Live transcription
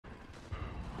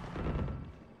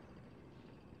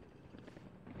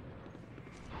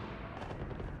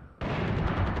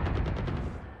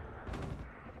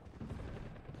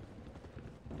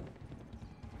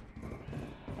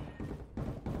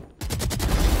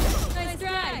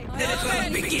The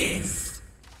hunt begins!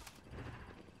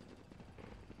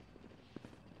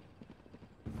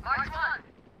 March 1!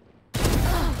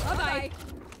 Bye-bye!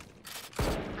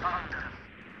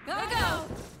 Go!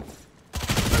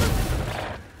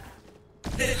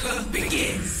 The hunt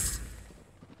begins!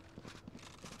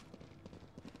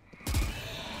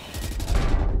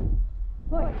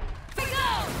 Boy. Go!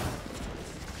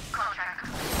 Contract.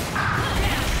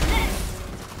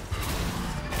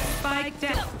 Spike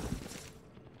down.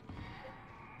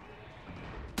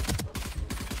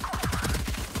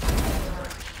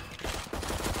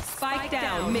 Spike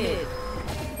down mid.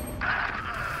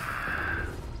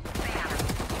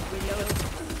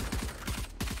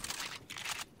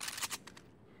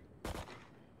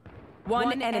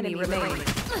 One enemy remaining.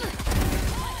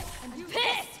 I'm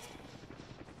pissed!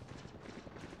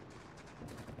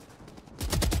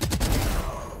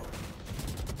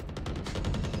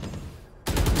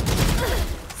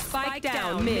 Spike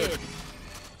down mid.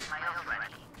 My ult's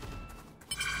ready.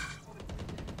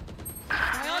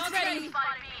 My ult's ready. Spot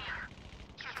B.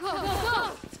 Go!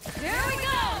 There we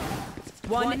go!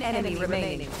 One enemy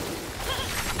remaining. Too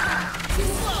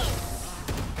slow!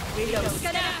 Reload.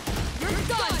 You're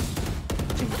done!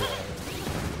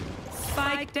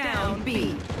 Spike down B.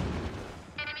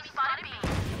 Enemy spotted B.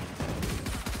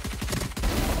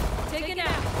 Take it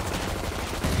out.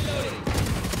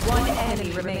 One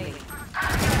enemy remaining.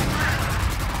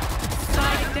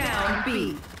 Spike down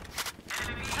B.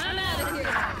 I'm out of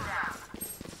here.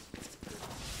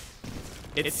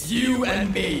 It's you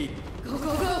and me!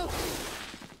 Go!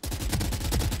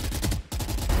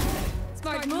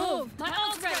 Smart move. My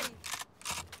ult's ready.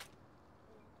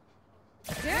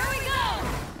 There we go.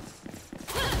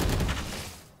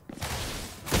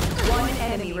 One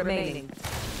enemy remaining.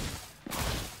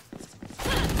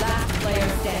 Last player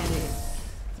standing.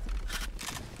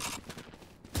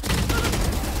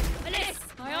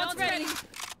 My ult's ready.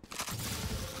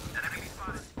 Enemy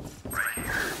spotted. Right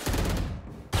here.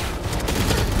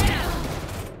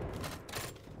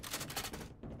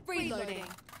 Reloading.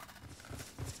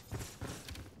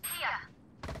 Here.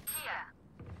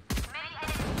 Many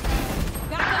enemies.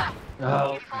 Back up.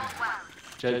 Oh, You fought well.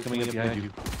 Jet coming up behind you.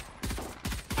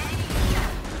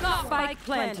 Spike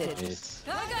planted. Nice.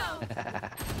 Go!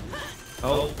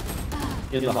 Oh,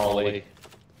 in the hallway.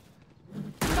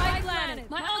 Spike planted.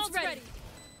 My ult's ready.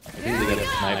 I think they got a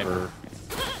sniper.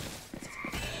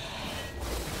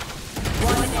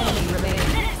 One enemy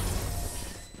remaining.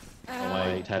 Oh,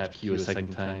 I tapped Q a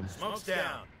second time. Smoke's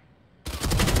down.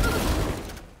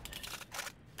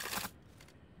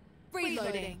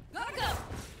 Reloading. Go!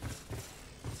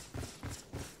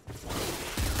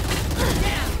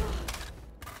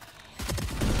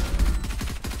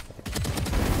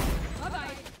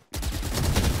 Bye-bye.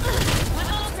 My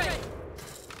ult's ready.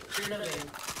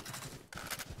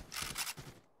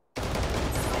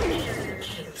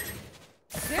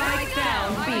 Spike down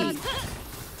B.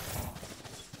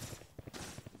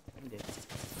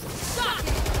 Shot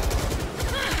it.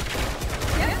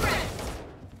 Get ready.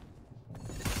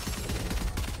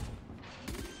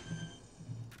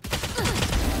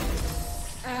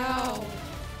 Ow.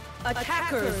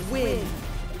 Attackers win.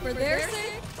 For their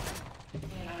sake?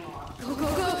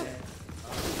 Go!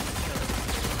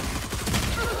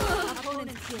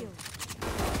 Opponent killed.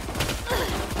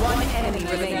 One enemy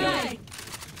remaining.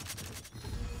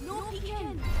 No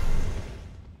peeking.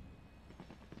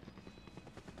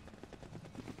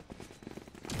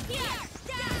 Here,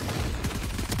 down.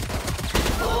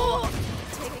 Oh,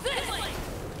 take this.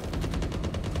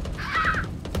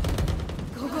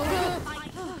 Go.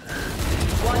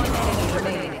 One enemy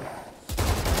remaining.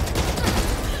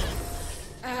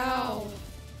 Ow.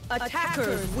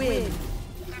 Attackers win.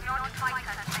 Do not fight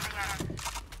us again.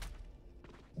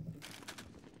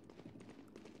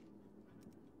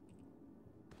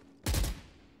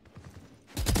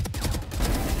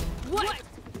 What?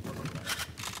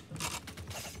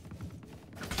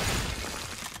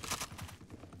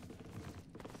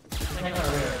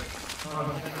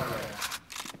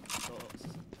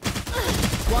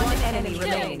 One enemy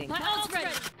remaining. My ult's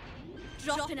ready.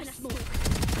 Drop in a smoke.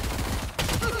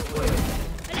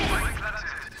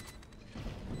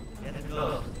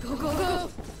 Go.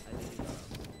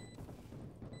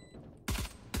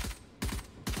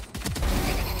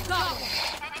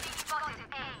 Enemy spotted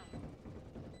A.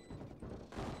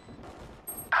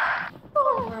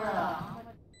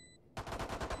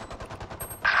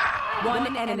 One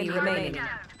enemy remaining.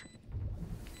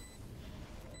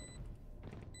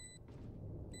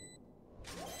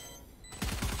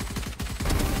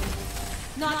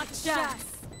 Not just.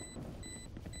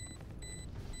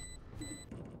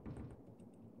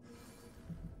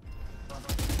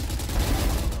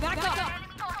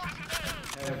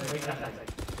 Watch out!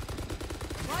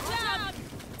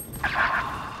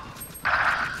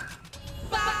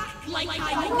 Back like I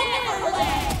never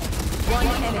left. One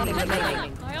enemy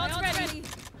remaining. My ult's ready.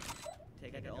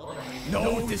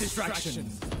 No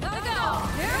distractions. Go, go!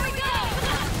 Here we go!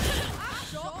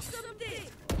 Shock some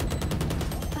dick.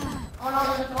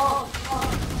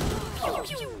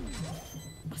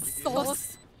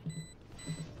 Sauce.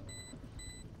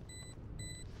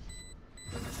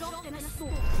 Dropped in a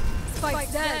sword.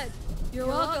 Spike's dead. You're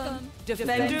welcome.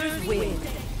 Defenders win.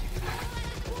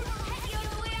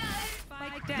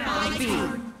 Spike B.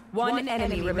 One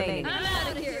enemy remaining. I'm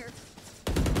out of here.